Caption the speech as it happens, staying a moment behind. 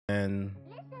And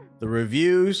the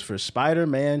reviews for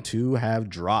Spider-Man 2 have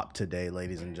dropped today,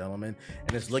 ladies and gentlemen.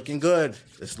 And it's looking good.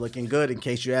 It's looking good in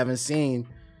case you haven't seen.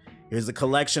 Here's a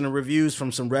collection of reviews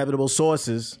from some reputable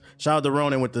sources. Shout out to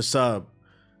Ronan with the sub.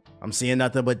 I'm seeing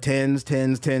nothing but 10s,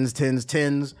 10s, 10s, 10s,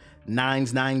 10s,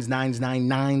 9s, 9s, 9s, 9s,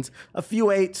 9s, a few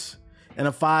 8s, and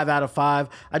a 5 out of 5.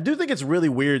 I do think it's really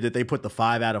weird that they put the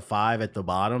 5 out of 5 at the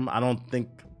bottom. I don't think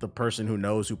the person who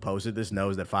knows who posted this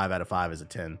knows that 5 out of 5 is a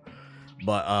 10.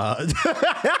 But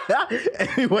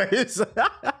anyways,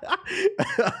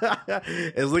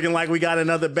 it's looking like we got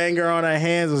another banger on our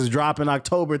hands. It's dropping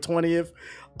October 20th.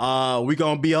 We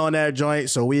gonna be on that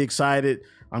joint, so we excited.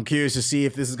 I'm curious to see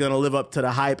if this is gonna live up to the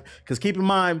hype, because keep in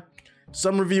mind,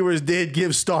 some reviewers did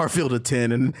give Starfield a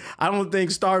 10, and I don't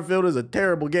think Starfield is a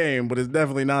terrible game, but it's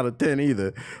definitely not a 10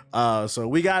 either. So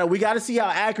we gotta see how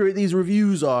accurate these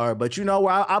reviews are. But you know,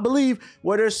 I believe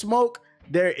where there's smoke,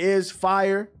 there is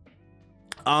fire.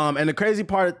 And the crazy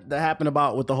part that happened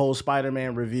about with the whole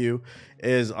Spider-Man review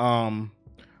is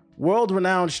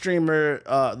world-renowned streamer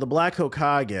the Black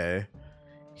Hokage,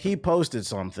 he posted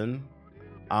something.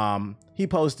 He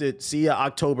posted, see ya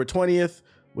October 20th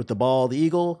with the bald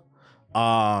eagle,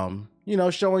 you know,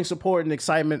 showing support and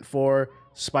excitement for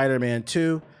Spider-Man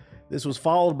 2. This was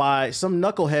followed by some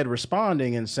knucklehead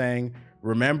responding and saying,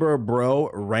 remember bro,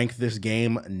 rank this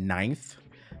game 9th.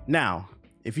 Now,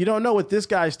 if you don't know what this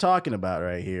guy's talking about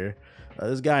right here,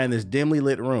 this guy in this dimly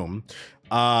lit room,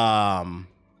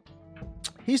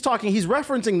 he's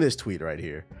referencing this tweet right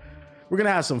here. We're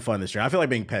gonna have some fun this year. I feel like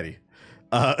being petty.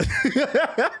 So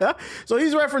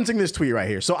he's referencing this tweet right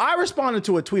here. So I responded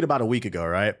to a tweet about a week ago,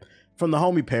 right? From the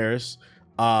homie Paris.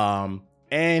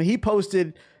 And he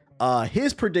posted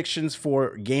his predictions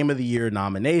for Game of the Year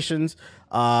nominations.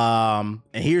 And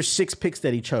here's 6 picks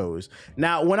that he chose.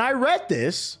 Now, when I read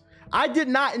this, I did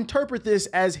not interpret this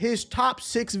as his top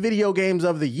 6 video games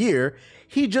of the year.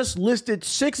 He just listed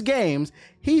 6 games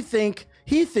he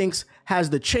thinks has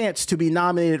the chance to be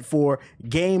nominated for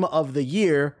Game of the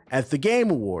Year at the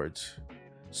Game Awards.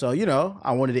 So, you know,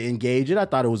 I wanted to engage it. I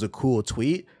thought it was a cool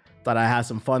tweet. Thought I had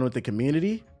some fun with the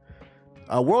community.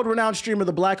 A world-renowned streamer,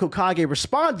 the Black Hokage,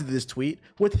 responded to this tweet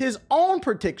with his own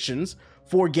predictions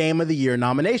for Game of the Year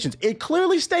nominations. It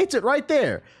clearly states it right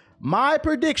there. My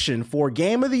prediction for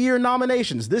Game of the Year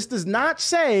nominations. This does not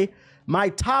say my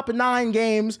top 9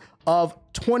 games of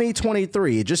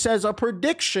 2023. It just says a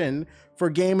prediction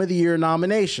for Game of the Year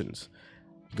nominations.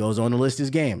 Goes on to list his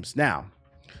games. Now,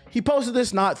 he posted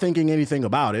this not thinking anything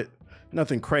about it,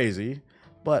 nothing crazy,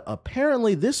 but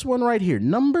apparently this one right here,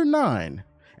 number 9,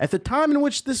 at the time in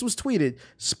which this was tweeted,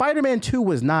 Spider-Man 2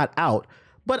 was not out,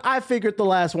 but I figured the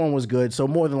last one was good, so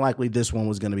more than likely this one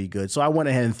was going to be good. So I went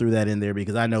ahead and threw that in there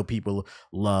because I know people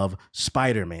love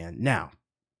Spider-Man. Now,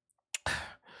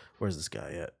 where's this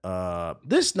guy at?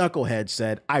 This knucklehead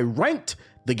said, I ranked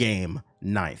the game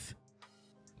 9th.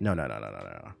 No.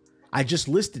 I just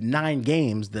listed 9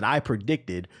 games that I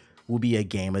predicted will be a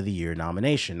Game of the Year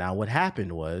nomination. Now, what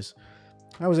happened was,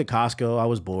 I was at Costco, I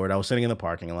was bored, I was sitting in the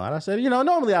parking lot. I said, you know,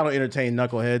 normally I don't entertain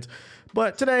knuckleheads,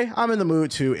 but today I'm in the mood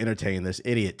to entertain this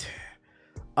idiot.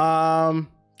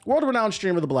 World-renowned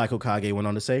streamer the Black Hokage went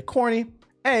on to say, corny,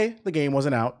 A, the game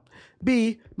wasn't out.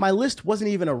 B, my list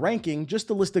wasn't even a ranking, just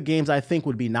the list of games I think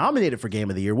would be nominated for Game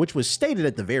of the Year, which was stated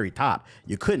at the very top.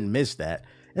 You couldn't miss that.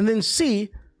 And then C,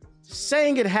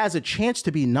 saying it has a chance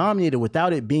to be nominated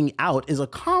without it being out is a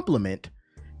compliment,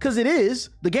 because it is.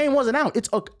 The game wasn't out. It's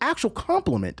an actual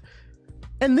compliment.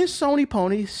 And this Sony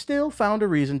pony still found a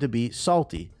reason to be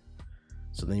salty.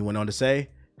 So then he went on to say,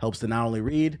 helps to not only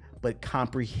read, but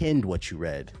comprehend what you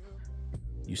read.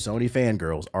 You Sony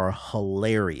fangirls are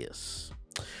hilarious.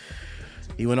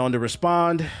 He went on to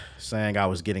respond, saying I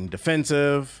was getting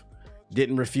defensive,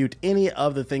 didn't refute any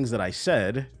of the things that I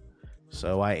said,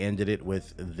 so I ended it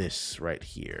with this right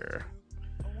here.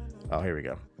 Oh, here we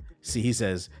go. See, he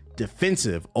says,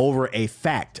 defensive over a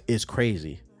fact is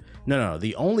crazy. No,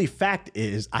 the only fact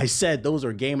is I said those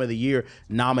are Game of the Year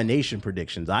nomination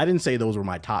predictions. I didn't say those were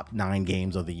my top 9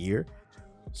 games of the year.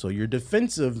 So your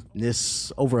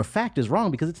defensiveness over a fact is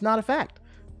wrong because it's not a fact.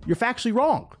 You're factually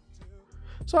wrong.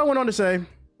 So I went on to say,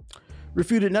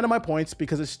 refuted none of my points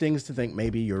because it stings to think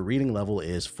maybe your reading level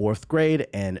is 4th grade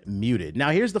and muted. Now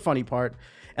here's the funny part,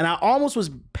 and I almost was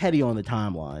petty on the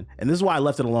timeline, and this is why I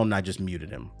left it alone and I just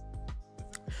muted him.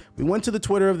 We went to the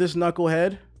Twitter of this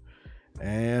knucklehead,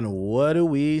 and what do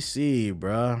we see,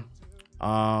 bruh?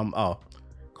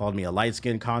 Called me a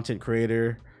light-skinned content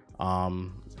creator.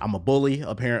 I'm a bully,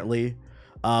 apparently.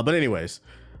 But anyways,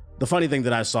 the funny thing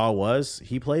that I saw was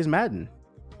he plays Madden.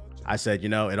 I said, you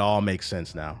know, it all makes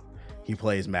sense now. He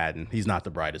plays Madden. He's not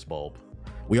the brightest bulb.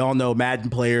 We all know Madden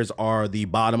players are the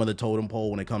bottom of the totem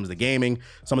pole when it comes to gaming.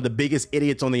 Some of the biggest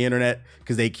idiots on the internet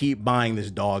because they keep buying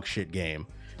this dog shit game.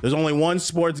 There's only one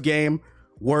sports game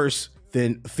worse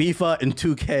than FIFA and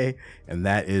 2K, and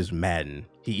that is Madden.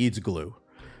 He eats glue.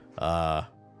 I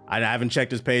haven't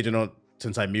checked his page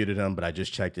since I muted him, but I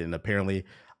just checked it, and apparently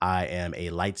I am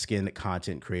a light-skinned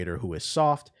content creator who is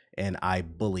soft, and I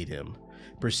bullied him.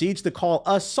 Proceeds to call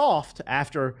us soft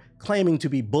after claiming to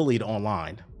be bullied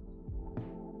online.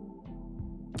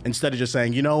 Instead of just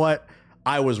saying, you know what?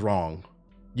 I was wrong.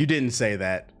 You didn't say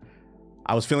that.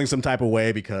 I was feeling some type of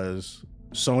way because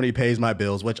Sony pays my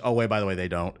bills, which, oh wait, by the way, they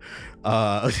don't.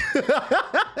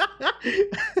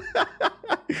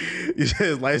 You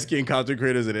said light-skinned content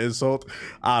creator is an insult.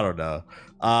 I don't know.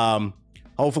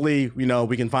 Hopefully, you know,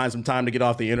 we can find some time to get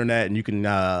off the internet and you can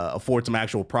afford some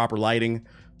actual proper lighting.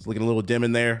 It's looking a little dim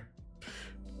in there.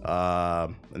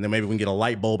 And then maybe we can get a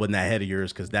light bulb in that head of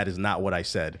yours, because that is not what I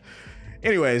said.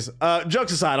 Anyways,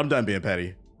 jokes aside, I'm done being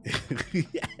petty.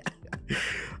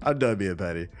 I'm done being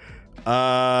petty.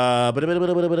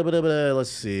 Let's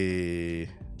see.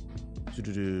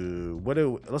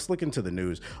 Let's look into the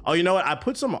news. Oh, you know what? I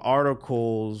put some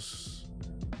articles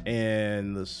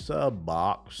in the sub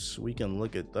box. We can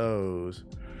look at those.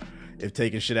 If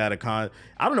taking shit out of I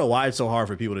don't know why it's so hard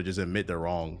for people to just admit they're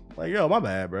wrong. Like, yo, my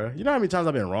bad, bro. You know how many times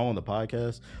I've been wrong on the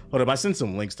podcast? Hold up, I sent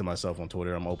some links to myself on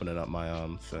Twitter. I'm opening up my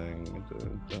thing.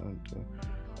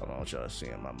 Hold on, y'all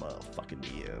seeing my motherfucking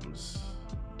DMs.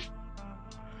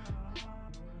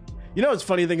 You know what's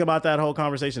funny thing about that whole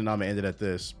conversation? And I'm gonna end it at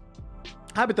this.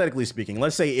 Hypothetically speaking,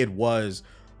 let's say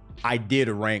I did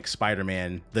rank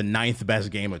Spider-Man the 9th best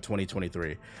game of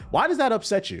 2023. Why does that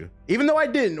upset you? Even though I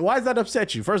didn't, why does that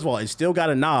upset you? First of all, it still got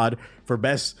a nod for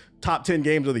best top 10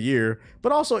 games of the year.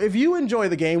 But also, if you enjoy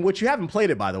the game, which you haven't played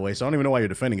it, by the way, so I don't even know why you're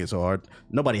defending it so hard.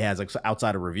 Nobody has, like,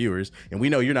 outside of reviewers. And we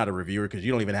know you're not a reviewer because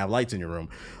you don't even have lights in your room.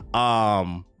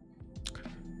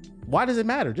 Why does it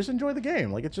matter? Just enjoy the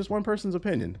game. Like, it's just one person's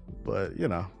opinion. But, you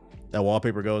know, that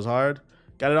wallpaper goes hard.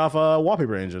 Got it off a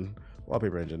wallpaper engine.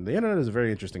 Wallpaper engine. The internet is a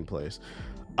very interesting place.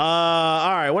 All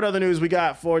right, what other news we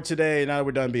got for today? Now that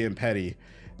we're done being petty.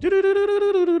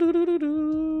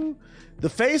 The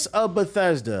face of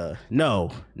Bethesda, no,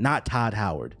 not Todd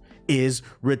Howard, is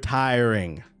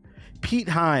retiring. Pete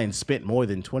Hines spent more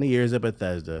than 20 years at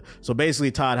Bethesda. So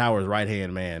basically Todd Howard's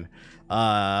right-hand man.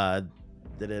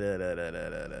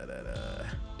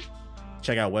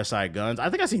 Check out Westside Guns.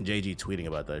 I think I seen JG tweeting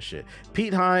about that shit.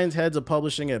 Pete Hines, heads of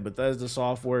publishing at Bethesda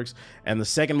Softworks and the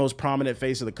second most prominent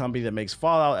face of the company that makes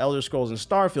Fallout, Elder Scrolls, and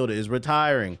Starfield, is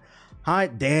retiring. Hi,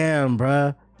 damn,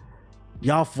 bruh.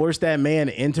 Y'all forced that man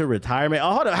into retirement.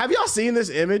 Oh, hold on. Have y'all seen this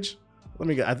image? Let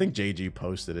me go. I think JG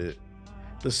posted it.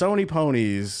 The Sony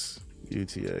ponies,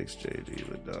 UTX, JG,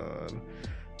 the Don.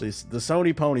 The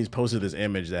Sony ponies posted this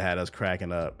image that had us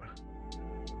cracking up.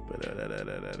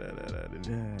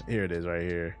 Here it is right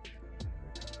here.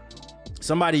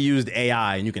 Somebody used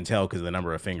AI, and you can tell because of the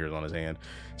number of fingers on his hand.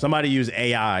 Somebody used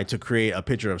AI to create a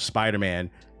picture of Spider-Man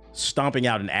stomping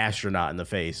out an astronaut in the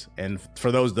face. And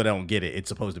for those that don't get it, it's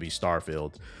supposed to be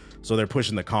Starfield. So they're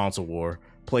pushing the console war,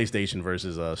 PlayStation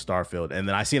versus Starfield. And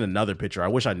then I seen another picture. I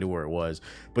wish I knew where it was,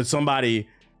 but somebody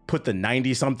put the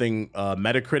 90-something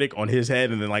Metacritic on his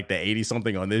head and then like the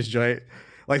 80-something on this joint.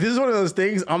 Like, this is one of those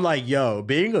things I'm like, yo,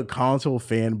 being a console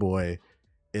fanboy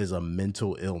is a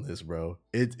mental illness, bro.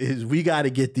 It is. We got to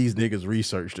get these niggas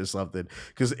researched or something,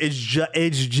 because it's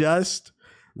just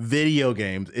video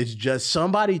games. It's just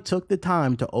somebody took the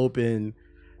time to open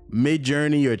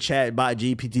Midjourney or Chatbot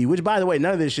GPT, which, by the way,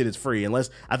 none of this shit is free, unless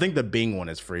I think the Bing one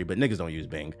is free, but niggas don't use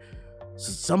Bing.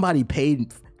 So somebody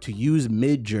paid to use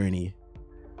Midjourney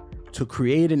to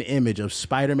create an image of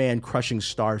Spider-Man crushing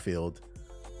Starfield.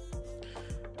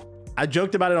 I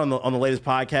joked about it on the latest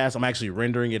podcast. I'm actually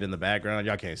rendering it in the background.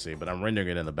 Y'all can't see, but I'm rendering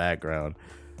it in the background.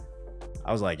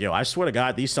 I was like, yo, I swear to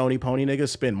God, these Sony pony niggas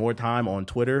spend more time on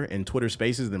Twitter and Twitter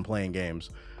Spaces than playing games.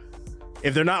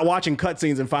 If they're not watching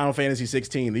cutscenes in Final Fantasy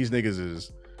 16, these niggas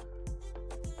is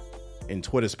in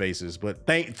Twitter Spaces. But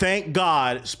thank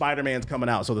God Spider-Man's coming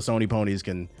out so the Sony ponies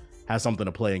can have something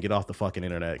to play and get off the fucking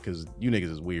internet, because you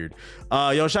niggas is weird.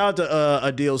 Yo, shout out to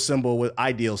Ideal Symbol with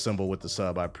the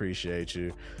sub. I appreciate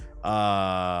you.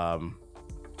 But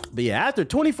yeah, after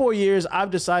 24 years,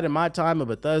 I've decided my time at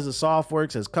Bethesda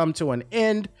Softworks has come to an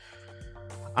end.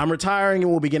 I'm retiring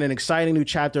and will begin an exciting new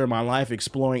chapter in my life,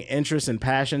 exploring interests and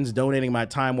passions, donating my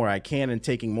time where I can, and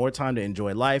taking more time to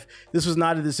enjoy life. This was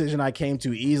not a decision I came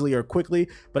to easily or quickly,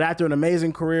 but after an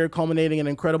amazing career culminating in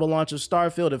an incredible launch of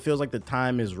Starfield, it feels like the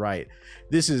time is right.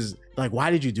 This is like,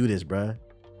 why did you do this, bruh?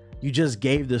 You just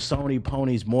gave the Sony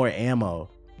ponies more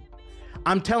ammo.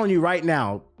 I'm telling you right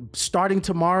now, starting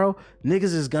tomorrow,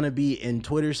 niggas is gonna be in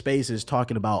Twitter Spaces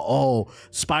talking about, oh,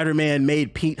 Spider-Man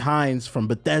made Pete Hines from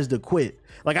Bethesda quit.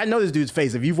 Like, I know this dude's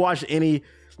face. If you've watched any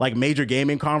like major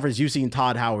gaming conference, you've seen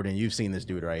Todd Howard and you've seen this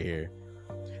dude right here.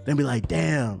 Then be like,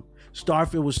 damn,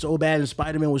 Starfield was so bad and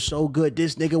Spider-Man was so good.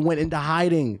 This nigga went into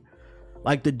hiding.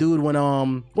 Like the dude when,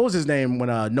 what was his name when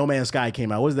No Man's Sky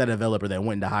came out? What was that developer that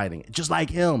went into hiding? Just like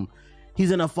him.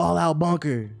 He's in a Fallout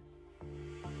bunker.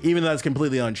 Even though that's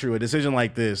completely untrue, a decision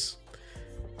like this,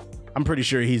 I'm pretty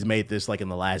sure he's made this like in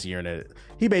the last year, and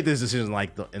he made this decision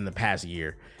like in the past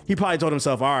year. He probably told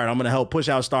himself, all right, I'm gonna help push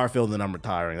out Starfield and then I'm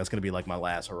retiring. That's gonna be like my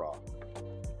last hurrah.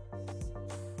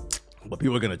 But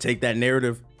people are gonna take that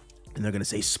narrative and they're gonna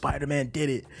say Spider-Man did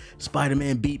it.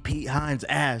 Spider-Man beat Pete Hines'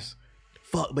 ass.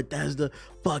 Fuck Bethesda,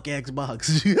 fuck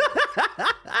Xbox.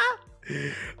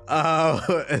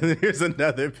 And here's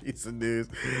another piece of news.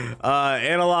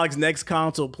 Analog's next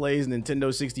console plays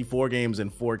Nintendo 64 games in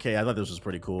 4K. I thought this was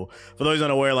pretty cool. For those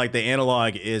unaware, like the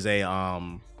Analog is a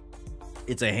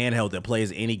it's a handheld that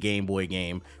plays any Game Boy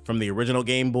game from the original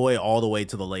Game Boy all the way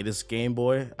to the latest Game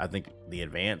Boy. I think the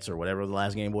Advance or whatever the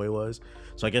last Game Boy was.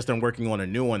 So I guess they're working on a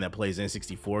new one that plays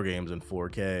N64 games in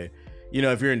 4K. You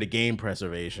know, if you're into game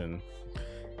preservation.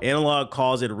 Analog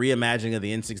calls it reimagining of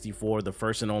the N64, the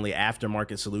first and only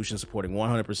aftermarket solution supporting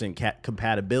 100%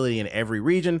 compatibility in every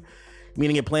region,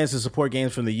 meaning it plans to support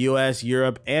games from the US,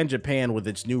 Europe, and Japan with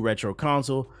its new retro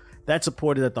console that's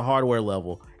supported at the hardware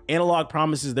level. Analog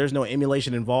promises there's no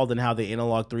emulation involved in how the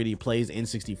Analog 3D plays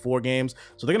N64 games,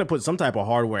 so they're going to put some type of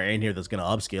hardware in here that's going to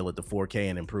upscale it to 4K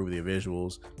and improve the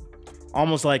visuals.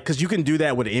 Almost like, because you can do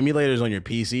that with emulators on your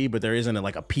PC, but there isn't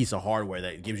like a piece of hardware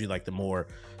that gives you like the more,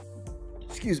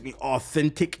 excuse me,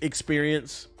 authentic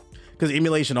experience, because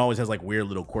emulation always has like weird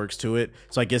little quirks to it.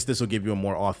 So I guess this will give you a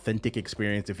more authentic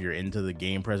experience if you're into the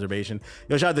game preservation.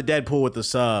 Yo, shout out to Deadpool with the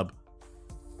sub.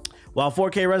 While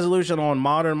 4K resolution on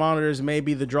modern monitors may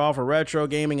be the draw for retro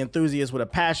gaming enthusiasts with a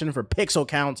passion for pixel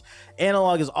counts,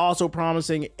 Analog is also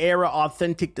promising era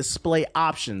authentic display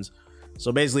options.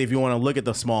 So basically, if you want to look at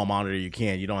the small monitor, you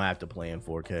can. You don't have to play in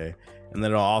 4K. And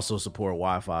then it'll also support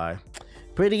Wi-Fi.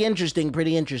 Pretty interesting,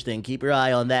 pretty interesting. Keep your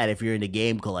eye on that if you're into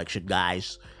game collection,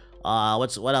 guys.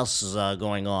 What else is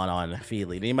going on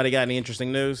Feedly? Anybody got any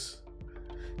interesting news?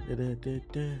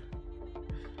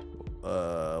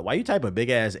 Why you type a big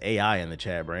ass AI in the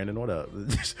chat, Brandon? What up?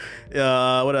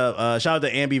 What up? Shout out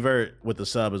to Ambivert with the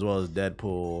sub as well as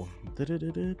Deadpool.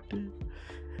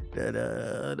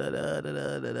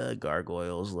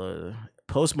 Gargoyles.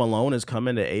 Post Malone is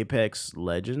coming to Apex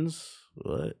Legends.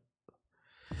 What?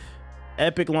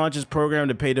 Epic launches program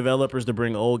to pay developers to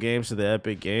bring old games to the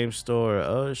Epic Game Store.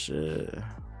 Oh shit.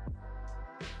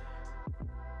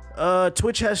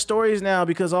 Twitch has stories now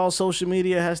because all social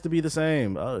media has to be the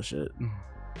same. Oh shit.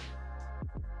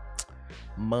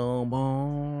 Boom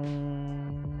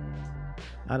boom.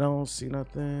 I don't see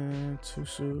nothing too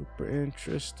super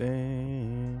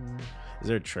interesting. Is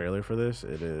there a trailer for this?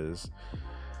 It is.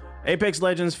 Apex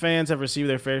Legends fans have received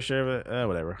their fair share of it.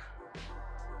 Whatever.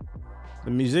 The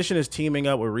musician is teaming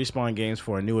up with Respawn Games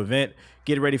for a new event.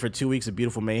 Get ready for 2 weeks of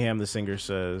beautiful mayhem, the singer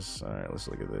says. All right, let's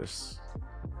look at this.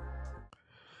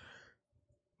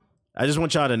 I just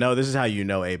want y'all to know, this is how you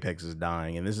know Apex is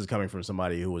dying, and this is coming from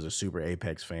somebody who was a super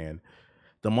Apex fan.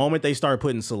 The moment they start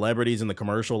putting celebrities in the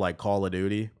commercial like Call of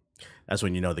Duty, that's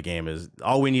when you know the game is,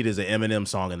 all we need is an Eminem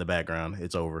song in the background.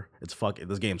 It's over. It's fucking,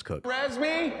 this game's cooked. Res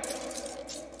me?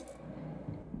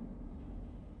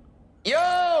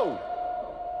 Yo!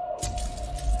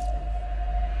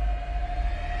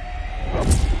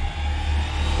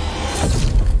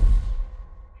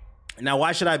 Now,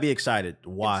 why should I be excited?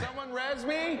 Why? Did someone res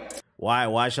me?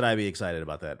 Why should I be excited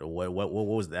about that? What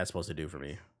was that supposed to do for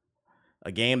me?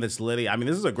 A game that's literally, I mean,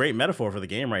 this is a great metaphor for the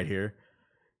game right here.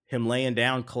 Him laying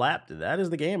down clapped. That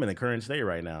is the game in the current state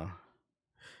right now.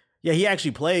 Yeah, he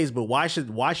actually plays, but why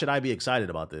should I be excited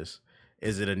about this?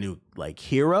 Is it a new like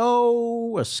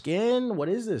hero, a skin? What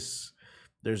is this?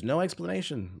 There's no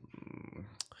explanation.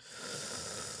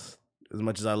 As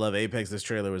much as I love Apex, this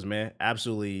trailer was meh.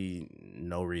 Absolutely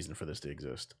no reason for this to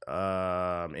exist.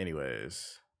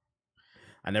 Anyways,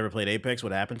 I never played Apex.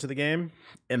 What happened to the game?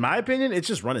 In my opinion, it's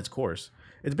just run its course.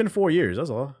 It's been 4 years. That's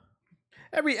all.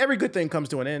 Every good thing comes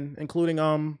to an end, including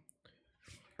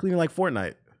like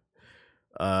Fortnite.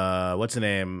 What's the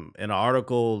name? In an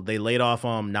article, they laid off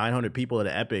 900 people at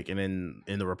Epic, and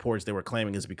in the reports they were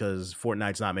claiming it's because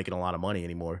Fortnite's not making a lot of money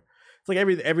anymore. It's like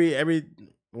every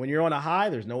when you're on a high,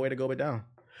 there's no way to go but down.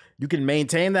 You can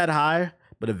maintain that high,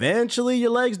 but eventually your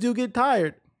legs do get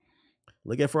tired.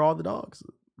 Look at For All the Dogs.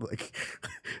 Like,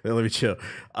 let me chill.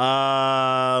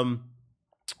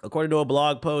 According to a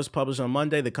blog post published on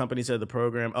Monday, the company said the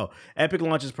program, Epic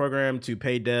launches program to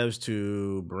pay devs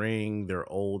to bring their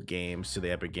old games to the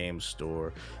Epic Games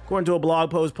Store. According to a blog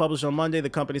post published on Monday,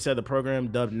 the company said the program,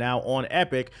 dubbed Now on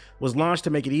Epic, was launched to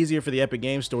make it easier for the Epic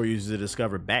Games Store users to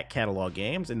discover back catalog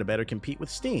games and to better compete with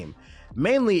Steam.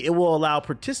 Mainly, it will allow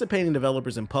participating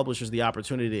developers and publishers the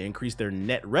opportunity to increase their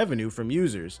net revenue from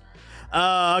users.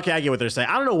 Okay, I get what they're saying.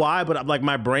 I don't know why, but like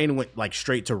my brain went like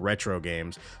straight to retro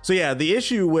games. So yeah, the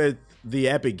issue with the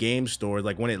Epic Games Store,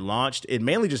 like when it launched, it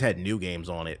mainly just had new games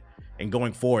on it. And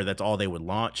going forward, that's all they would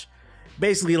launch.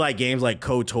 Basically like games like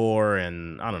KOTOR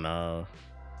and I don't know,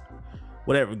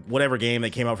 whatever game that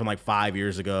came out from like 5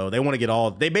 years ago. They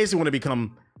basically want to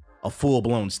become a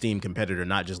full-blown Steam competitor,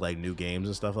 not just like new games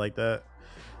and stuff like that.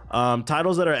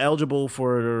 Titles that are eligible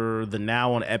for the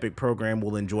Now on Epic program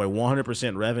will enjoy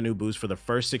 100% revenue boost for the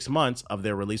first 6 months of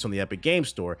their release on the Epic Games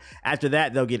Store. After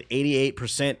that, they'll get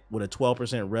 88% with a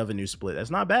 12% revenue split.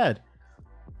 That's not bad.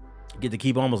 Get to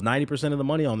keep almost 90% of the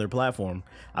money on their platform.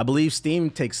 I believe Steam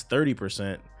takes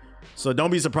 30%. So don't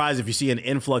be surprised if you see an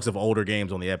influx of older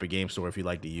games on the Epic Games Store if you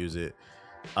like to use it.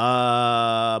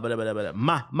 My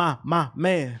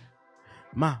man.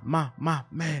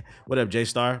 What up,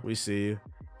 J-Star? We see you.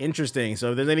 Interesting.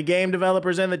 So if there's any game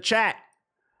developers in the chat,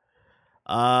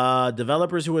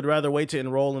 developers who would rather wait to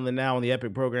enroll in the Now on the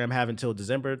Epic program have until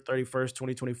December 31st,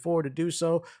 2024 to do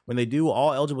so. When they do,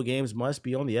 all eligible games must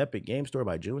be on the Epic Game Store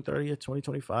by June 30th,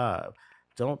 2025.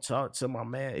 Don't talk to my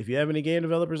man. If you have any game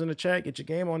developers in the chat, get your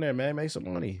game on there, man. Make some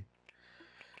money.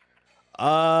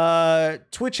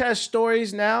 Twitch has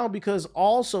stories now because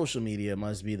all social media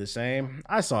must be the same.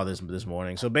 I saw this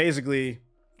morning. So basically,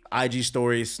 IG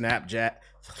stories, Snapchat,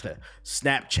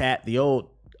 the old,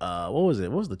 what was it?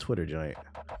 What was the Twitter joint?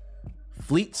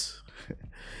 Fleets?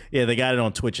 Yeah, they got it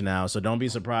on Twitch now. So don't be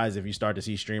surprised if you start to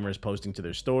see streamers posting to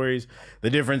their stories. The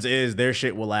difference is their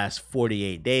shit will last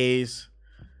 48 days.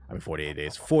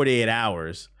 48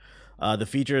 hours. The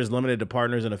feature is limited to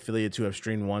partners and affiliates who have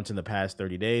streamed once in the past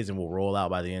 30 days and will roll out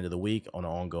by the end of the week on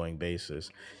an ongoing basis.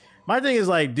 My thing is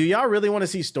like, do y'all really want to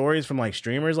see stories from like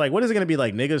streamers? Like, what is it going to be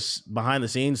like? Niggas behind the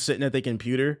scenes sitting at their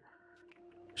computer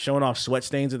showing off sweat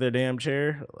stains at their damn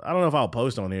chair? I don't know if I'll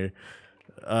post on here.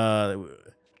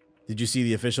 Did you see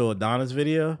the official Adonis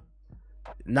video?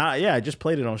 Yeah, I just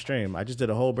played it on stream. I just did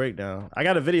a whole breakdown. I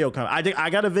got a video coming. I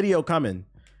got a video coming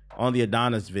on the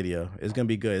Adonis video. It's gonna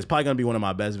be good. It's probably gonna be one of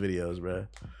my best videos, bro.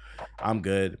 I'm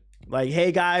good. Like,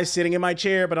 hey guys, sitting in my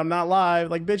chair, but I'm not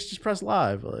live. Like, bitch, just press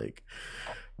live. Like,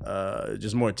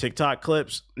 just more TikTok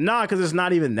clips. Nah, because it's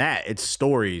not even that. It's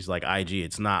stories like IG.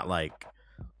 It's not like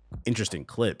interesting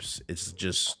clips. It's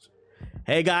just,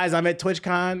 hey guys, I'm at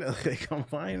TwitchCon. Come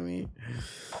find me.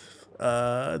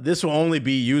 This will only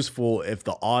be useful if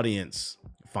the audience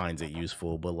finds it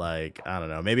useful, but like, I don't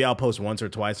know, maybe I'll post once or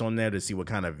twice on there to see what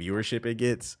kind of viewership it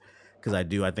gets, because I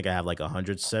think I have like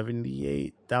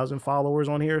 178,000 followers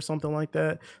on here or something like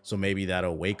that, so maybe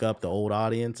that'll wake up the old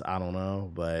audience. I don't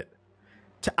know, but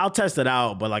I'll test it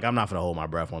out, but like, I'm not gonna hold my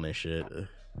breath on this shit.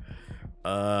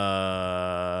 What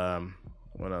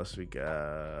else we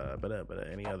got? But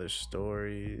any other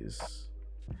stories?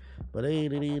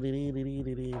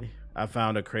 I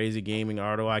found a crazy gaming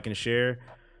article I can share.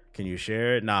 Can you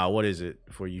share it? Nah, what is it?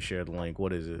 Before you share the link,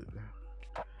 what is it?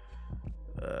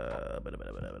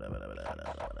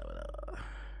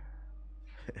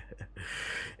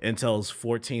 Intel's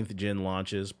 14th gen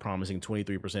launches, promising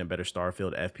 23% better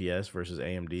Starfield FPS versus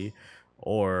AMD,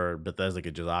 or Bethesda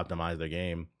could just optimize their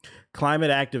game. Climate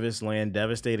activists land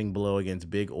devastating blow against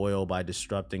big oil by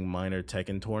disrupting minor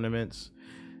Tekken tournaments.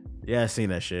 Yeah, I seen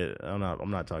that shit. I'm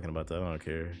not talking about that. I don't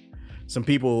care. Some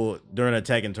people during a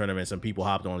Tekken tournament, some people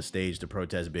hopped on the stage to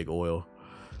protest big oil.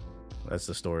 That's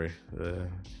the story.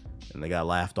 And they got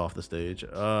laughed off the stage.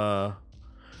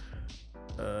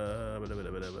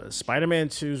 Spider-Man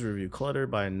 2's review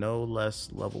cluttered by no less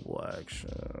lovable action.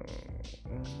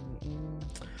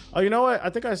 Oh, you know what? I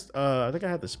think I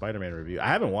had the Spider-Man review. I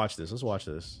haven't watched this. Let's watch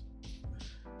this.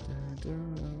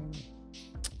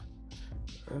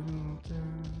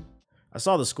 I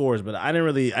saw the scores, but I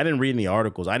didn't read any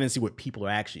articles. I didn't see what people are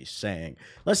actually saying.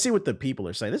 Let's see what the people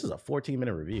are saying. This is a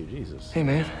 14-minute review. Jesus. Hey,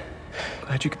 man.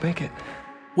 Glad you could make it.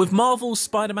 With Marvel's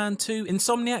Spider-Man 2,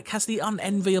 Insomniac has the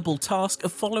unenviable task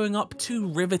of following up two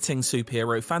riveting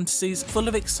superhero fantasies full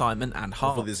of excitement and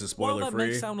heart. Hopefully this is spoiler-free. While that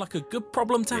may sound like a good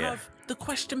problem to have, the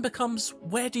question becomes,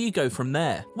 where do you go from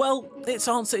there? Well, its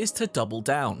answer is to double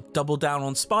down. Double down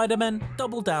on Spider-Man,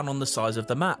 double down on the size of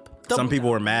the map. Some people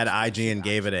were mad IGN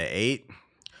gave it an 8.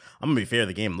 I'm gonna be fair,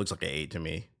 the game looks like an 8 to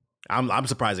me. I'm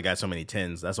surprised it got so many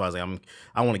 10s. That's why I was like,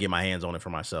 I want to get my hands on it for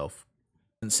myself.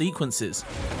 sequences.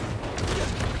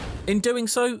 In doing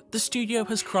so, the studio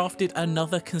has crafted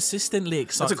another consistently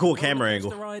exciting That's a cool camera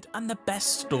angle ride and the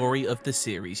best story of the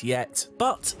series yet.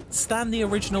 But stand the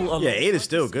original yeah, 8 is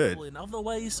still good in other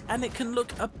ways, and it can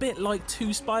look a bit like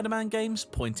two Spider-Man games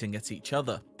pointing at each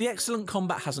other. The excellent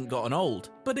combat hasn't gotten old,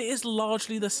 but it is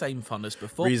largely the same fun as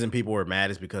before. The reason people were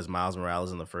mad is because Miles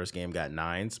Morales in the first game got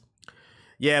 9s.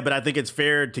 Yeah, but I think it's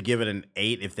fair to give it an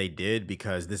 8 if they did,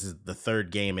 because this is the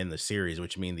third game in the series,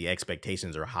 which means the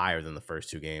expectations are higher than the first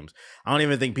 2 games. I don't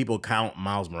even think people count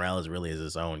Miles Morales really as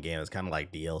its own game. It's kind of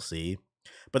like DLC.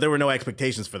 But there were no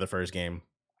expectations for the first game.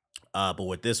 But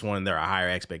with this one, there are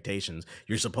higher expectations.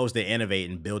 You're supposed to innovate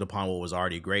and build upon what was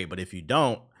already great. But if you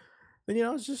don't, then, you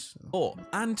know, it's just...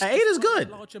 And 8 is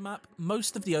good. Larger map,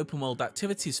 most of the open world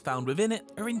activities found within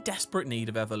it are in desperate need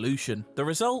of evolution. The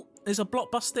result is a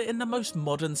blockbuster in the most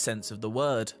modern sense of the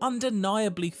word.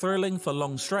 Undeniably thrilling for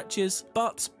long stretches,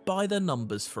 but by the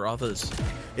numbers for others.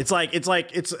 It's a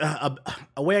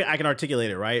way I can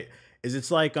articulate it, right? It's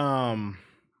like LaMelo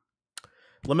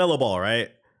Ball, right?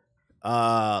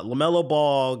 LaMelo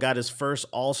Ball got his first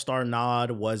All-Star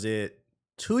nod, was it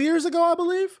 2 years ago, I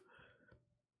believe?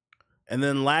 And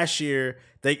then last year,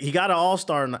 he got an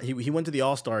All-Star. He went to the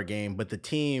All-Star game, but the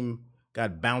team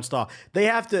got bounced off. They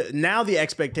have to, now the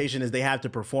expectation is they have to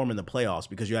perform in the playoffs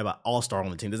because you have an All-Star on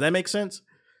the team. Does that make sense?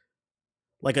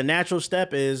 Like, a natural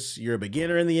step is you're a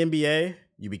beginner in the NBA,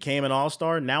 you became an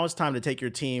All-Star, now it's time to take your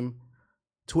team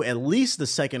to at least the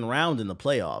second round in the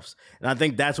playoffs. And I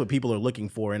think that's what people are looking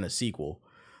for in a sequel.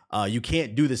 You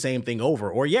can't do the same thing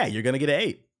over, or yeah, you're going to get an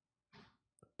 8.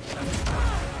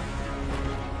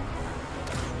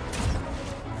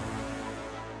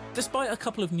 Despite a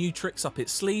couple of new tricks up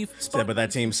its sleeve, yeah, but that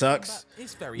team sucks.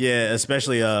 Yeah,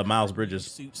 especially Miles Bridges.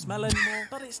 Suit smell anymore,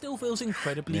 but it still feels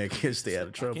incredibly yeah, kids stay out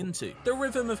of trouble. Into the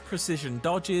rhythm of precision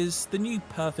dodges, the new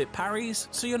perfect parries,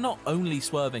 so you're not only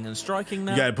swerving and striking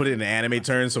now. You gotta put it in anime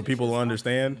terms so people will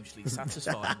understand. Usually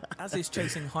satisfying, as is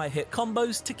chasing high hit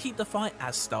combos to keep the fight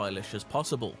as stylish as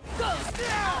possible.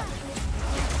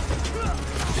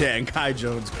 Yeah, and Kai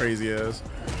Jones crazy ass.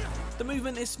 The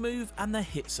movement is smooth and the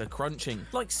hits are crunching,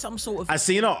 like some sort of... I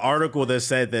seen an article that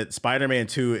said that Spider-Man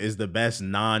 2 is the best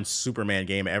non-Superman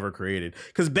game ever created.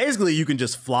 Because basically you can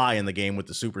just fly in the game with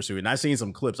the super suit. And I seen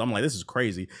some clips. I'm like, this is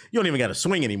crazy. You don't even got to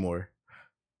swing anymore.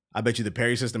 I bet you the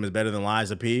parry system is better than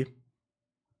Liza P.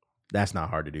 That's not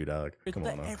hard to do, dog. Come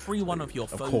on, every one of your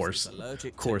foes is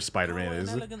allergic to. Spider-Man is.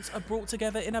 Elegance are brought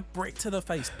together in a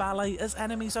brick-to-the-face ballet as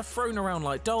enemies are thrown around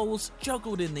like dolls,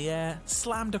 juggled in the air,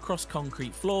 slammed across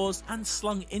concrete floors, and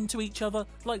slung into each other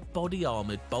like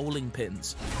body-armoured bowling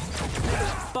pins.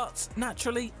 But,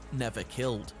 naturally, never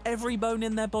killed. Every bone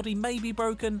in their body may be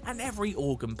broken and every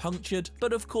organ punctured,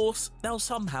 but of course, they'll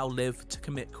somehow live to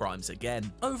commit crimes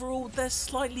again. Overall, there's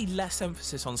slightly less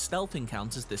emphasis on stealth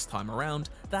encounters this time around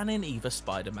than in either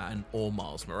Spider-Man or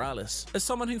Miles Morales. As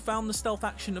someone who found the stealth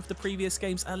action of the previous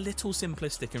games a little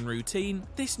simplistic and routine,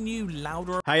 this new,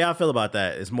 louder... How y'all feel about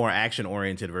that? It's more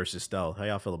action-oriented versus stealth. How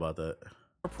y'all feel about that?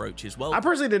 Approach as well. I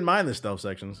personally didn't mind the stealth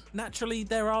sections. Naturally,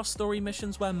 there are story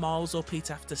missions where Miles or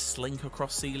Peter have to slink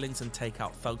across ceilings and take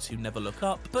out folks who never look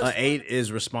up, but 8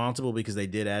 is responsible because they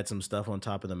did add some stuff on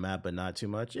top of the map, but not too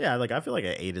much. Yeah, like, I feel like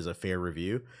an 8 is a fair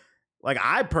review. Like,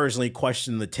 I personally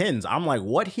question the 10s. I'm like,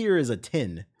 what here is a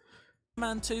 10?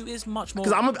 Man 2 is much more...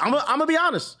 Because I'm gonna be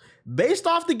honest. Based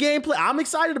off the gameplay, I'm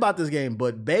excited about this game,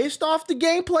 but based off the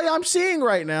gameplay I'm seeing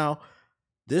right now,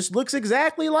 this looks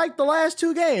exactly like the last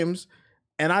 2 games.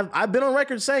 And I've been on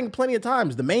record saying plenty of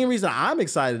times, the main reason I'm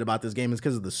excited about this game is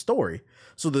because of the story.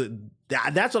 So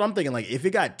that's what I'm thinking. Like, if it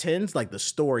got 10s, like, the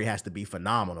story has to be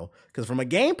phenomenal. Because from a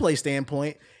gameplay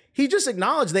standpoint, he just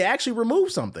acknowledged they actually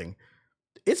removed something.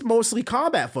 It's mostly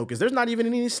combat focused. There's not even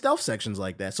any stealth sections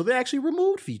like that. So they actually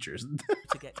removed features.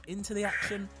 To get into the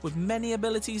action, with many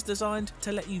abilities designed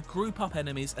to let you group up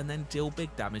enemies and then deal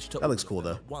big damage to that looks cool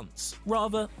though. At once,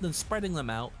 rather than spreading them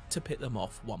out to pit them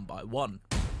off one by one.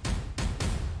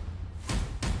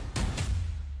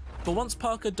 But once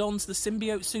Parker dons the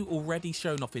symbiote suit already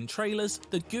shown off in trailers,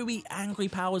 the gooey, angry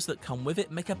powers that come with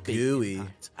it make a big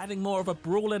impact, adding more of a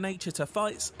brawler nature to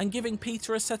fights and giving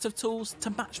Peter a set of tools to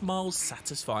match Miles'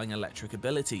 satisfying electric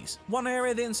abilities. One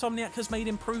area the Insomniac has made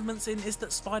improvements in is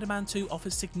that Spider-Man 2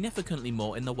 offers significantly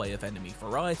more in the way of enemy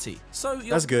variety, so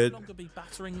you'll no longer be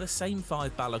battering the same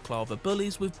 5 balaclava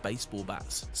bullies with baseball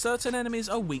bats. Certain enemies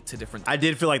are weak to different... I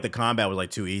did feel like the combat was like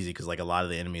too easy because like a lot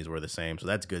of the enemies were the same, so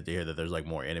that's good to hear that there's like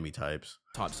more enemies types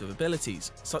of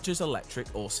abilities, such as electric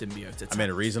or symbiote attacks. I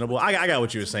mean, reasonable. I got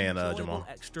what you were saying, Jamal.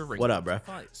 What up, bro?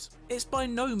 It's by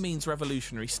no means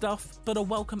revolutionary stuff, but a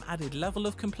welcome added level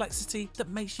of complexity that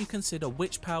makes you consider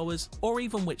which powers, or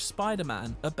even which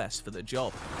Spider-Man, are best for the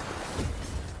job.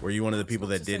 Were you one of the people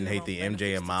that didn't hate the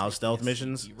MJ and Miles stealth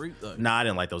missions? Nah, I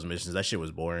didn't like those missions. That shit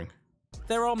was boring.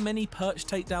 There are many perch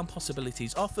takedown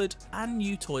possibilities offered, and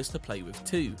new toys to play with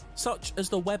too, such as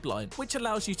the web line, which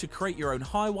allows you to create your own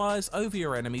high wires over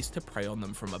your enemies to prey on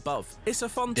them from above. It's a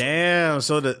fun damn,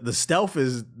 so the stealth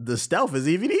is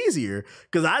even easier,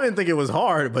 because I didn't think it was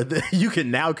hard, but you can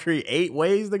now create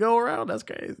ways to go around. That's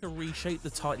crazy. To reshape the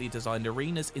tightly designed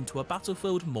arenas into a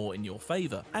battlefield more in your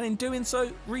favor, and in doing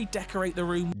so, redecorate the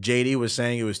room. JD was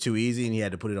saying it was too easy and he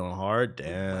had to put it on hard.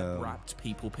 Damn. Wrapped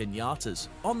people pinatas.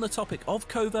 On the topic of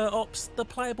covert ops, the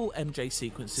playable MJ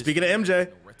sequences. Speaking of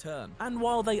MJ, return. And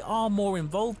while they are more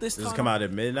involved this time, come out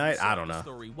at midnight. I don't know.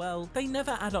 Story well, they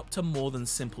never add up to more than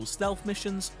simple stealth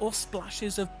missions or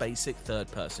splashes of basic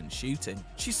third-person shooting.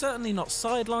 She's certainly not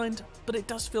sidelined, but it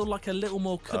does feel like a little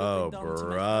more could have been done to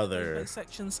make the gameplay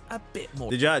sections a bit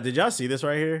more. Did y'all see this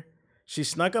right here? She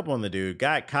snuck up on the dude,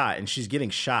 got caught, and she's getting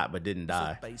shot but didn't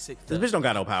die. This bitch don't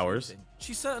got no powers.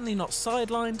 She's certainly not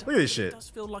sidelined. Look at this shit. It does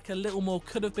feel like a little more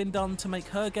could have been done to make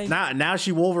her game. Now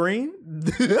she Wolverine.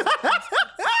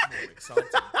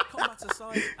 Combat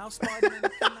aside, our Spider-Man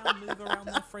can now move around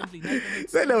their friendly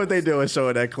neighborhoods. They know what they doing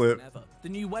showing that clip. The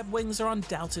new web wings are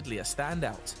undoubtedly a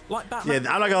standout. Like Batman.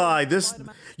 Yeah, I'm not gonna lie.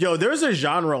 There's a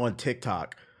genre on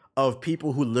TikTok of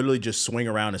people who literally just swing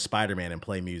around as Spider-Man and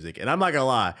play music. And I'm not gonna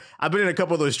lie, I've been in a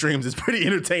couple of those streams. It's pretty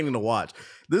entertaining to watch.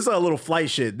 This is a little flight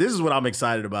shit. This is what I'm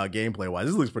excited about gameplay-wise.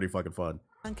 This looks pretty fucking fun.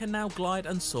 And can now glide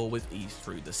and soar with ease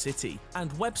through the city.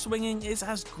 And web swinging is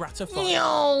as gratifying as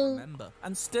I remember,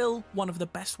 and still one of the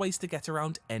best ways to get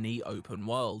around any open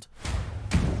world.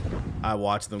 I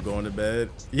watched them going to bed.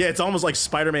 Yeah, it's almost like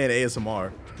Spider-Man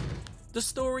ASMR. The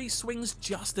story swings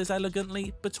just as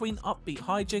elegantly between upbeat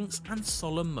hijinks and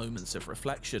solemn moments of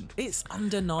reflection. It's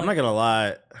undeniable. I'm not gonna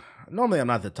lie. Normally, I'm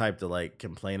not the type to like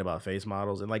complain about face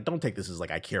models, and like don't take this as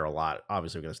like I care a lot.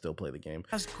 Obviously, we're gonna still play the game.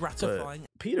 As gratifying.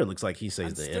 But Peter looks like he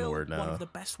says the N-word now. One of the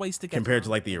best ways to get compared to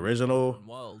like the original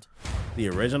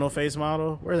face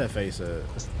model. Where's that face at?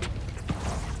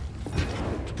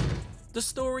 The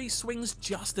story swings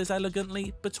just as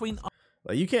elegantly between.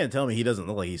 Like, you can't tell me he doesn't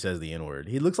look like he says the N-word.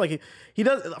 He looks like he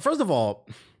does. First of all,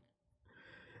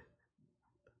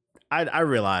 I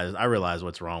realize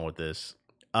what's wrong with this.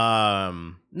 Not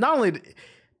only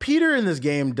Peter in this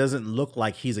game doesn't look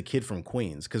like he's a kid from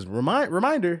Queens, because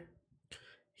reminder,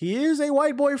 he is a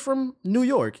white boy from New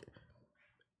York.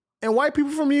 And white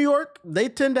people from New York, they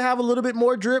tend to have a little bit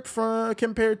more drip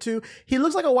compared to. He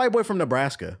looks like a white boy from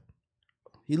Nebraska.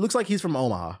 He looks like he's from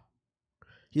Omaha.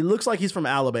 He looks like he's from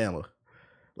Alabama.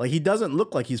 Like, he doesn't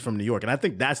look like he's from New York, and I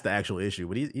think that's the actual issue.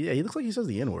 But he looks like he says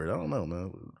the N-word. I don't know,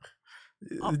 man.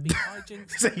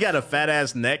 He got a fat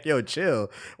ass neck. Yo,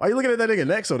 chill. Why are you looking at that nigga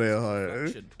neck so damn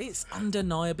hard? It's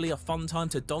undeniably a fun time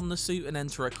to don the suit and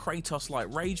enter a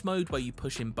Kratos-like rage mode where you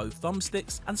push in both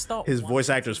thumbsticks and start. His voice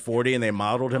actor's 40 and they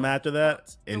modeled him after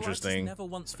that. Interesting. Never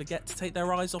once forget to take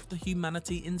their eyes off the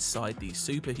humanity inside these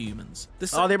superhumans.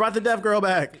 Oh, they brought the deaf girl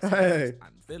back. Hey.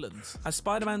 Villains. As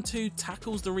Spider-Man 2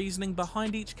 tackles the reasoning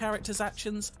behind each character's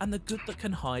actions and the good that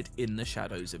can hide in the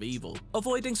shadows of evil.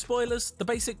 Avoiding spoilers, the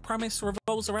basic premise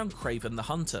revolves around Kraven the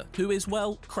Hunter, who is,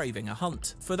 well, craving a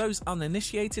hunt. For those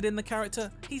uninitiated in the character,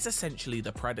 he's essentially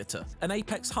the Predator, an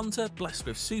apex hunter blessed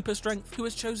with super strength who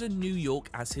has chosen New York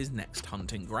as his next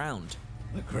hunting ground.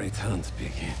 The great hunt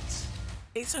begins.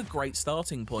 It's a great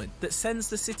starting point that sends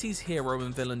the city's hero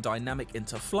and villain dynamic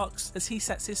into flux as he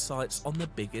sets his sights on the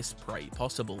biggest prey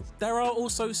possible. There are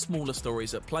also smaller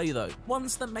stories at play though,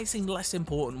 ones that may seem less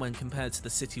important when compared to the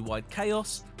citywide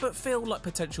chaos, but feel like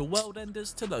potential world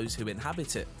enders to those who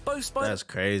inhabit it. That's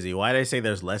crazy. Why they say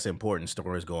there's less important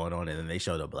stories going on and then they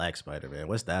show the Black Spider-Man?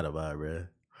 What's that about, bro?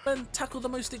 And tackle the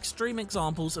most extreme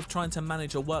examples of trying to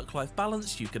manage a work-life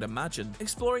balance you could imagine,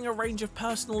 exploring a range of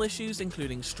personal issues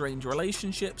including strained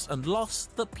relationships and loss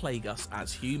that plague us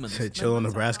as humans. Chill in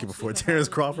Nebraska before Terrence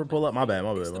Crawford pull up. My bad.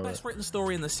 It's the best written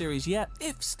story in the series yet,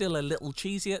 if still a little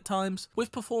cheesy at times,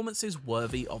 with performances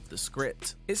worthy of the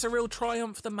script. It's a real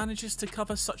triumph that manages to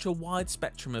cover such a wide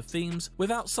spectrum of themes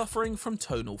without suffering from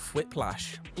tonal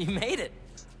whiplash. You made it!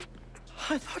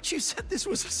 I thought you said this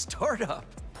was a startup.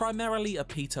 Primarily a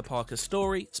Peter Parker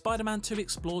story, Spider-Man 2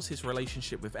 explores his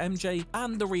relationship with MJ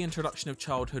and the reintroduction of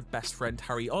childhood best friend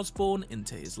Harry Osborn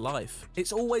into his life.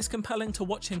 It's always compelling to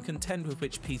watch him contend with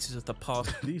which pieces of the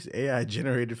past these AI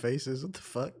generated faces, what the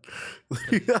fuck?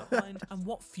 and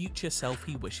what future self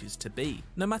he wishes to be.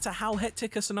 No matter how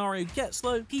hectic a scenario gets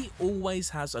though, he always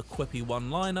has a quippy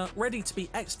one-liner ready to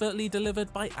be expertly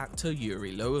delivered by actor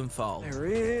Yuri Lowenthal. I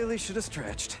really should have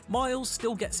stretched. Miles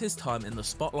still gets his time in the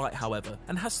spotlight however,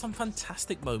 and has some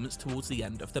fantastic moments towards the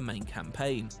end of the main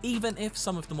campaign, even if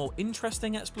some of the more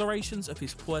interesting explorations of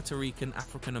his Puerto Rican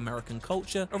African-American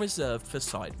culture are reserved for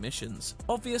side missions.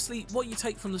 Obviously, what you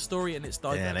take from the story and its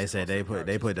diverse... Yeah, they said they put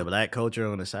the black culture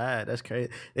on the side. That's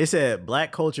crazy. They said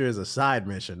black culture is a side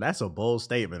mission. That's a bold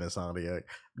statement, Insomniac.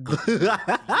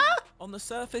 On the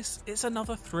surface, it's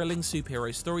another thrilling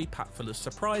superhero story packed full of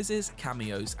surprises,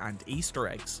 cameos, and Easter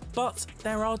eggs. But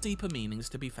there are deeper meanings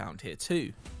to be found here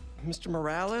too. Mr.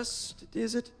 Morales,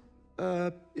 is it?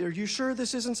 Are you sure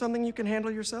this isn't something you can handle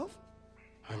yourself?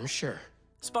 I'm sure.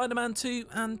 Spider-Man 2,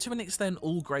 and to an extent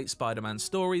all great Spider-Man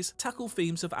stories, tackle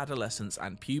themes of adolescence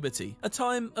and puberty, a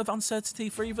time of uncertainty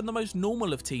for even the most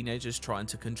normal of teenagers trying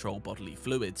to control bodily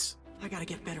fluids. I gotta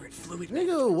get better at fluid.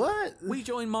 Nigga, what? We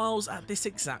join Miles at this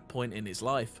exact point in his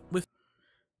life, with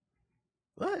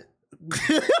what?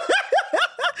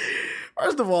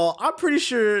 First of all, I'm pretty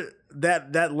sure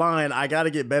that line, I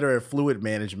gotta get better at fluid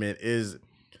management, is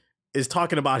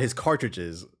talking about his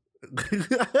cartridges.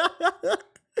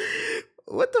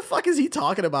 What the fuck is he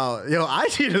talking about? Yo,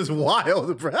 IG is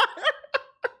wild, bro.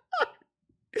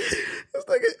 This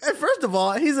nigga, first of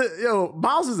all,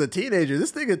 Miles is a teenager.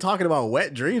 This nigga talking about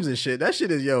wet dreams and shit. That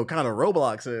shit is, kind of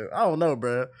Roblox. I don't know,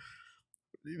 bro.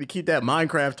 You need to keep that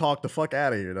Minecraft talk the fuck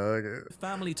out of here, dog.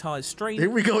 Family ties strained. Here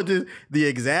we go to the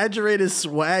exaggerated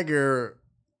swagger.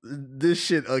 This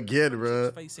shit again, bro.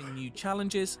 Facing new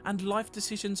challenges and life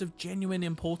decisions of genuine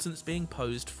importance being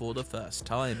posed for the first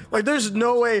time. Like, there's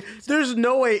no way.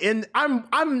 And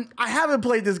I haven't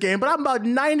played this game, but I'm about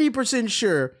 90%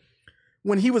 sure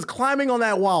when he was climbing on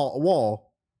that wall,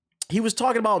 he was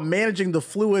talking about managing the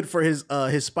fluid for his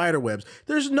spider webs.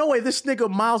 There's no way this nigga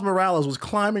Miles Morales was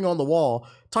climbing on the wall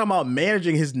talking about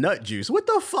managing his nut juice. What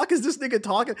the fuck is this nigga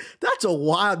talking? That's a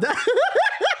wild.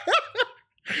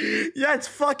 That's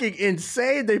fucking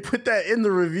insane. They put that in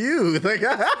the review. Like,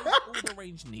 all the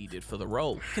range needed for the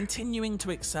role, continuing to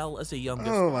excel as a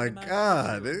younger. Oh my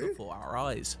god, dude. Before our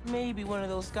eyes. Maybe one of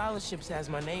those scholarships has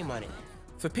my name on it.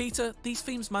 For Peter, these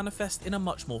themes manifest in a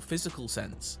much more physical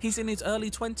sense. He's in his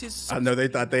early 20s. I know they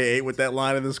thought they ate with that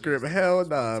line in the script. Hell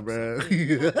nah, bro.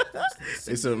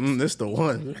 They said, this the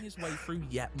one. His way through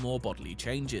yet more bodily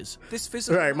changes. This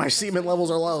physical... Right, my semen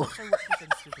levels are low.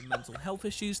 Representative of mental health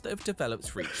issues that have developed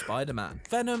for each Spider-Man.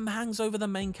 Venom hangs over the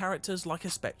main characters like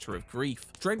a spectre of grief,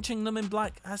 drenching them in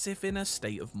black as if in a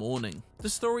state of mourning. The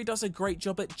story does a great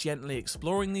job at gently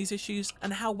exploring these issues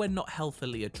and how, when not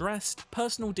healthily addressed,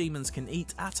 personal demons can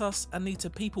eat at us and lead to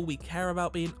people we care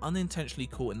about being unintentionally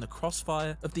caught in the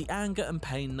crossfire of the anger and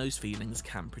pain those feelings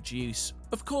can produce.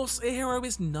 Of course, a hero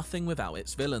is nothing without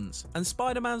its villains, and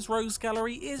Spider-Man's rogues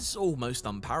gallery is almost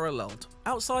unparalleled.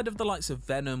 Outside of the likes of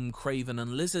Venom, Kraven,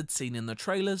 and Lizard seen in the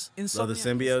trailers, the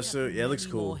symbiote suit, yeah, it looks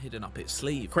cool. Hidden up its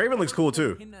sleeve. Kraven looks cool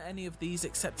too. Hint at any of these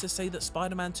except to say that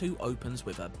Spider-Man 2 opens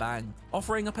with a bang,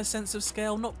 offering up a sense of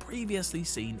scale not previously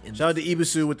seen in. Shout out to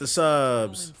Ibisu with the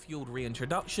subs. Fueled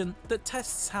reintroduction that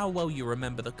tests how well you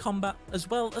remember the combat, as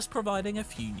well as providing a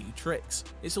few new tricks.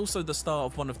 It's also the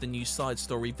start of one of the new side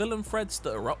story villain threads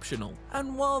that are optional,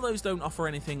 and while those don't offer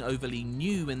anything overly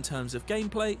new in terms of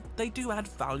gameplay, they do add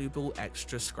valuable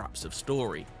extra scraps of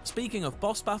story. Speaking of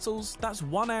boss battles, that's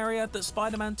one area that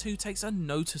Spider-Man 2 takes a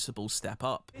noticeable step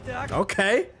up. Hey, Doc.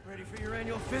 Okay. Ready for your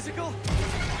annual physical?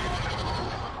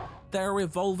 There are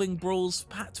evolving brawls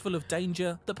packed full of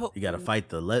danger that put you gotta fight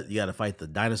the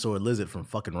dinosaur lizard from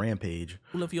fucking Rampage.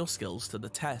 All of your skills to the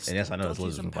test. And yes, I know it's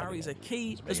Dodges lizard and from parries are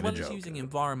key, Making as well a as joke. using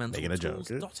environmental Making a tools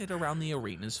joke. dotted around the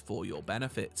arenas for your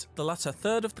benefit. The latter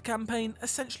third of the campaign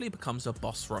essentially becomes a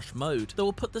boss rush mode that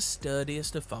will put the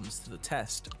sturdiest of thumbs to the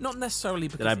test. Not necessarily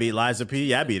because Did I beat Liza P?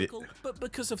 Yeah, I beat it. but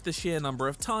because of the sheer number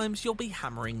of times you'll be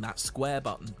hammering that square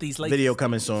button. These Video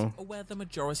coming soon. are where the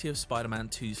majority of Spider-Man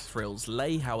 2's thrills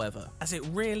lay, however, as it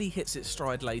really hits its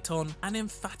stride late on and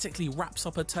emphatically wraps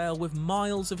up a tale with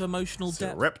miles of emotional It's a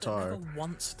depth that reptar. never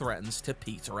once threatens to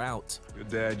peter out. Your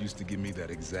dad used to give me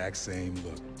that exact same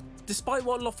look. Despite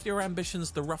what loftier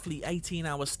ambitions the roughly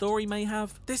 18-hour story may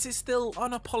have, this is still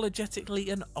unapologetically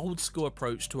an old-school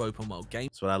approach to open-world games.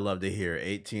 That's what I love to hear.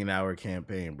 18-hour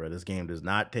campaign, bro. This game does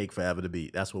not take forever to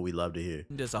beat. That's what we love to hear.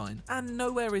 Design, and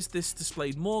nowhere is this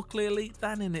displayed more clearly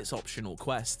than in its optional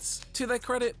quests. To their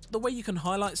credit, the way you can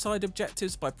highlight side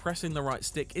objectives by pressing the right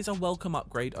stick is a welcome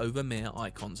upgrade over mere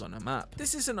icons on a map.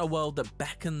 This isn't a world that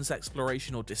beckons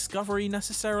exploration or discovery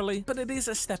necessarily, but it is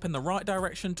a step in the right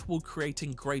direction toward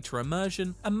creating greater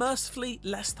immersion and mercifully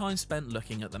less time spent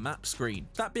looking at the map screen.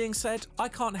 That being said, I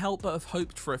can't help but have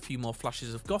hoped for a few more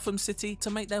flashes of Gotham City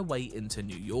to make their way into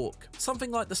New York.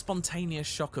 Something like the spontaneous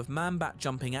shock of Man-Bat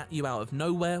jumping at you out of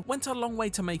nowhere went a long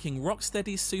way to making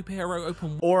Rocksteady's superhero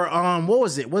open. Or what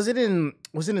was it? Was it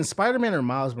in Spider-Man or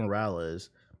Miles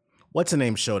Morales? What's the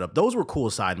name showed up? Those were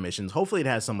cool side missions. Hopefully it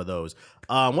has some of those.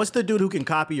 What's the dude who can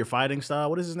copy your fighting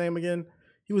style? What is his name again?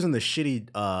 He was in the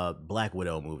shitty Black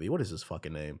Widow movie. What is his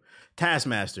fucking name?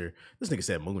 Taskmaster. This nigga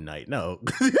said Moon Knight. No.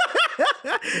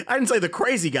 I didn't say the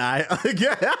crazy guy.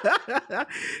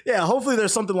 Yeah, hopefully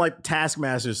there's something like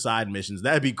Taskmaster's side missions.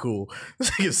 That'd be cool.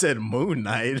 This nigga said Moon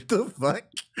Knight. The fuck?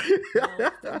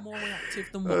 More reactive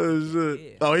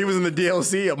than oh, he was in the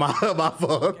DLC. My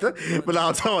fault. But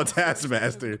I'm talking about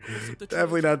Taskmaster.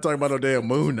 Definitely not talking about no damn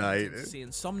Moon Knight. The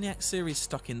Insomniac series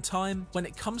stuck in time when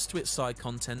it comes to its side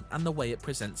content and the way it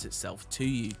presents itself to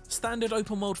you. Standard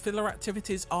open world filler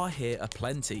activities are here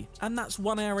aplenty, and that's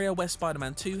one area where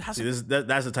Spider-Man 2 has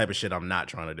that's the type of shit I'm not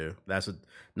trying to do.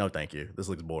 No thank you. This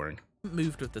looks boring.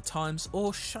 Moved with the times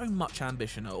or shown much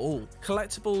ambition at all.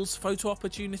 Collectibles, photo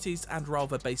opportunities, and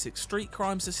rather basic street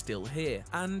crimes are still here,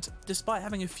 and despite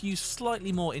having a few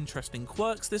slightly more interesting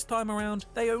quirks this time around,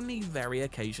 they only very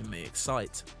occasionally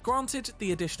excite. Granted,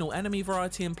 the additional enemy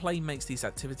variety in play makes these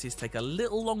activities take a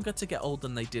little longer to get old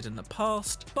than they did in the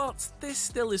past, but this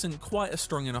still isn't quite a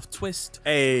strong enough twist.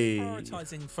 Hey.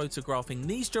 Prioritizing photographing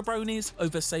these jabronis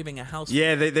over saving a house.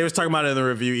 Yeah, they was talking about it in the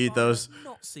review, Ethos.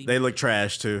 They look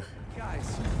trash too.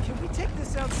 Guys, can we take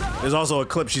this outside? There's also a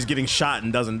clip she's getting shot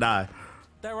and doesn't die.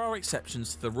 There are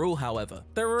exceptions to the rule, however.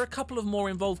 There are a couple of more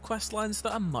involved questlines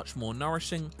that are much more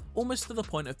nourishing, almost to the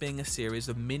point of being a series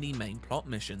of mini main plot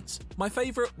missions. My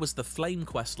favourite was the Flame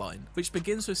questline, which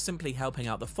begins with simply helping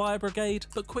out the fire brigade,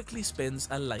 but quickly spins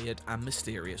a layered and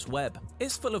mysterious web.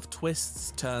 It's full of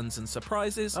twists, turns, and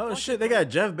surprises. Oh shit, they got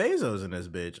Jeff Bezos in this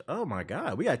bitch. Oh my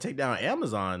god, we gotta take down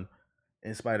Amazon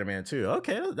in Spider-Man 2.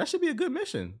 Okay, that should be a good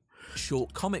mission.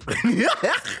 Short comic book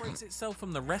separates itself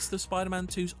from the rest of Spider-Man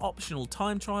 2's optional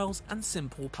time trials and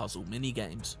simple puzzle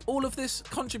minigames. All of this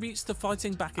contributes to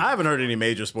fighting back. I haven't heard any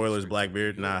major spoilers,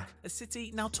 Blackbeard. Nah. A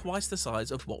city now twice the size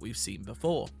of what we've seen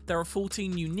before. There are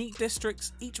 14 unique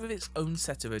districts, each with its own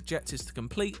set of objectives to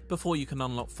complete before you can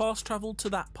unlock fast travel to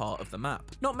that part of the map.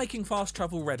 Not making fast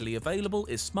travel readily available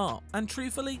is smart, and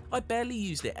truthfully, I barely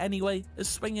used it anyway, as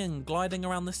swinging and gliding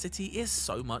around the city is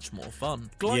so much more fun.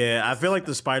 Yeah, I feel like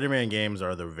the Spider-Man games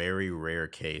are the very rare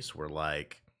case where,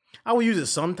 like, I will use it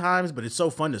sometimes, but it's so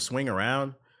fun to swing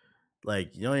around.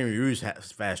 Like, you don't even use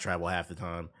fast travel half the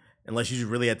time unless you're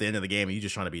really at the end of the game and you're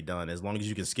just trying to be done. As long as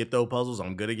you can skip those puzzles,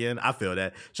 I'm good again. I feel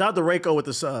that. Shout out to Reiko with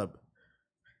the sub.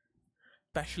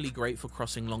 Especially great for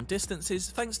crossing long distances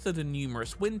thanks to the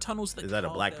numerous wind tunnels that. Is that a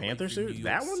Black Panther suit?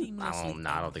 That one?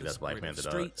 I don't think that's Black Panther.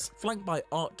 Streets, flanked by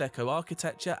Art Deco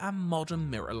architecture and modern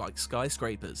mirror-like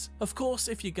skyscrapers. Of course,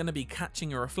 if you're going to be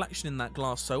catching a reflection in that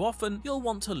glass so often, you'll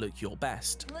want to look your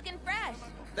best. Looking fresh.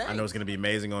 I know it's going to be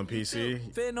amazing on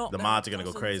PC. Fear not, the mods are going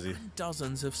to go crazy.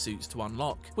 Dozens of suits to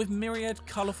unlock, with myriad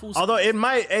colorful. Although it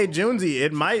might, hey Junesy,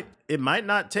 it might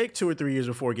not take 2 or 3 years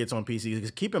before it gets on PC.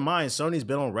 Because keep in mind, Sony's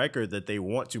been on record that they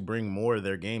want to bring more of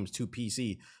their games to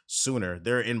PC sooner.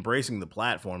 They're embracing the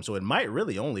platform, so it might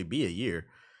really only be a year.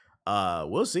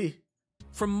 We'll see.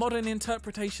 From modern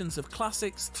interpretations of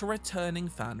classics to returning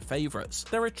fan favourites,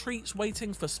 there are treats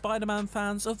waiting for Spider-Man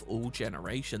fans of all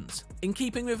generations. In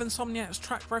keeping with Insomniac's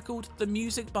track record, the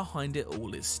music behind it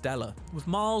all is stellar, with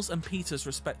Miles and Peter's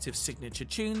respective signature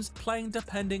tunes playing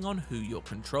depending on who you're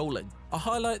controlling. A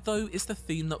highlight though is the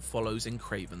theme that follows in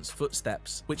Kraven's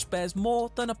footsteps, which bears more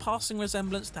than a passing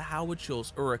resemblance to Howard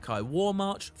Shore's Uruk-hai War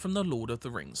March from the Lord of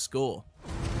the Rings score.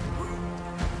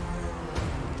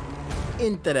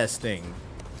 Interesting.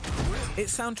 It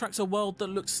soundtracks a world that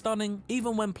looks stunning,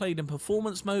 even when played in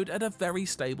performance mode at a very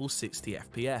stable 60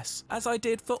 FPS, as I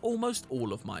did for almost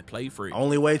all of my playthrough.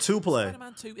 Only way to play.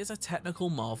 Spider-Man 2 is a technical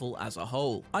marvel as a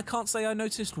whole. I can't say I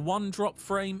noticed one drop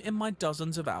frame in my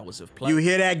dozens of hours of play. You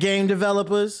hear that, game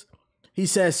developers? He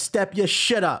says, step your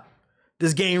shit up.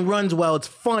 This game runs well, it's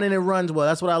fun and it runs well.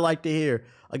 That's what I like to hear.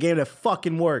 A game that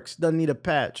fucking works, doesn't need a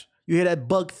patch. You hear that,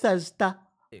 Bethesda?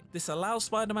 This allows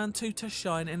Spider-Man 2 to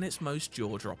shine in its most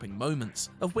jaw-dropping moments,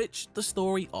 of which the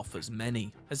story offers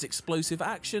many. As explosive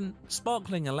action,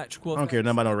 sparkling electrical I don't care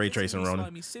nothing about no ray tracing,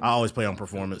 Ronan. I always play on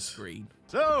performance.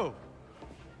 So,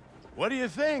 what do you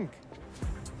think?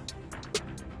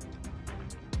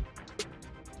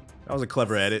 That was a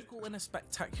clever edit. In a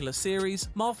spectacular series,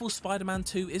 Marvel's Spider-Man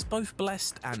 2 is both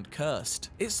blessed and cursed.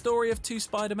 Its story of two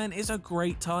Spider-Men is a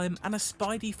great time and a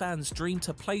Spidey fan's dream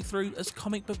to play through as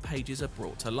comic book pages are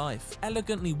brought to life,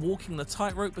 elegantly walking the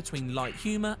tightrope between light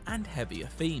humour and heavier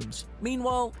themes.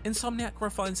 Meanwhile, Insomniac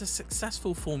refines a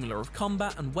successful formula of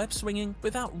combat and web swinging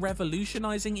without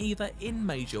revolutionising either in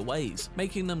major ways,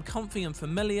 making them comfy and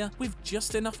familiar with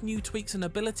just enough new tweaks and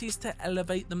abilities to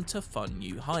elevate them to fun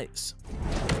new heights.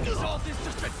 Is all this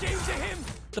just a game to him?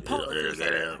 The part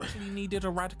that actually needed a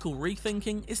radical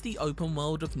rethinking is the open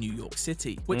world of New York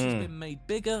City, which has been made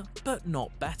bigger but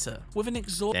not better, with an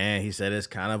Damn, he said it's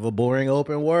kind of a boring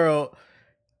open world.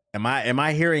 Am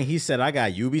I hearing he said I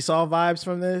got Ubisoft vibes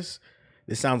from this?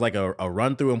 This sounds like a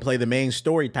run through and play the main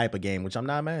story type of game, which I'm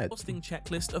not mad.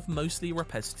 Checklist of mostly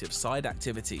repetitive side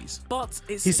activities, but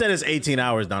he said it's 18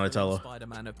 hours, Donatello.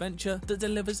 Spider-Man adventure that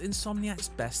delivers Insomniac's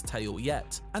best tale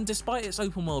yet, and despite its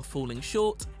open world falling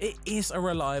short, it is a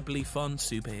reliably fun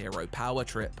superhero power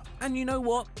trip. And you know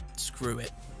what? Screw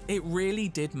it. It really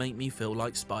did make me feel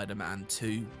like Spider-Man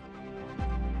 2.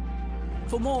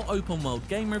 For more open world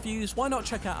game reviews, why not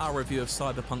check out our review of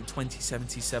Cyberpunk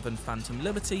 2077 Phantom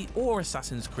Liberty or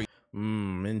Assassin's Creed.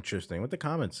 Interesting. What the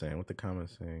comments saying?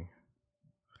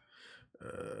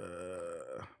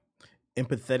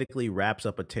 Empathetically wraps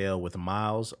up a tale with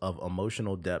miles of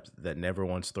emotional depth that never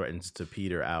once threatens to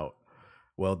peter out.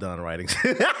 Well done, writing.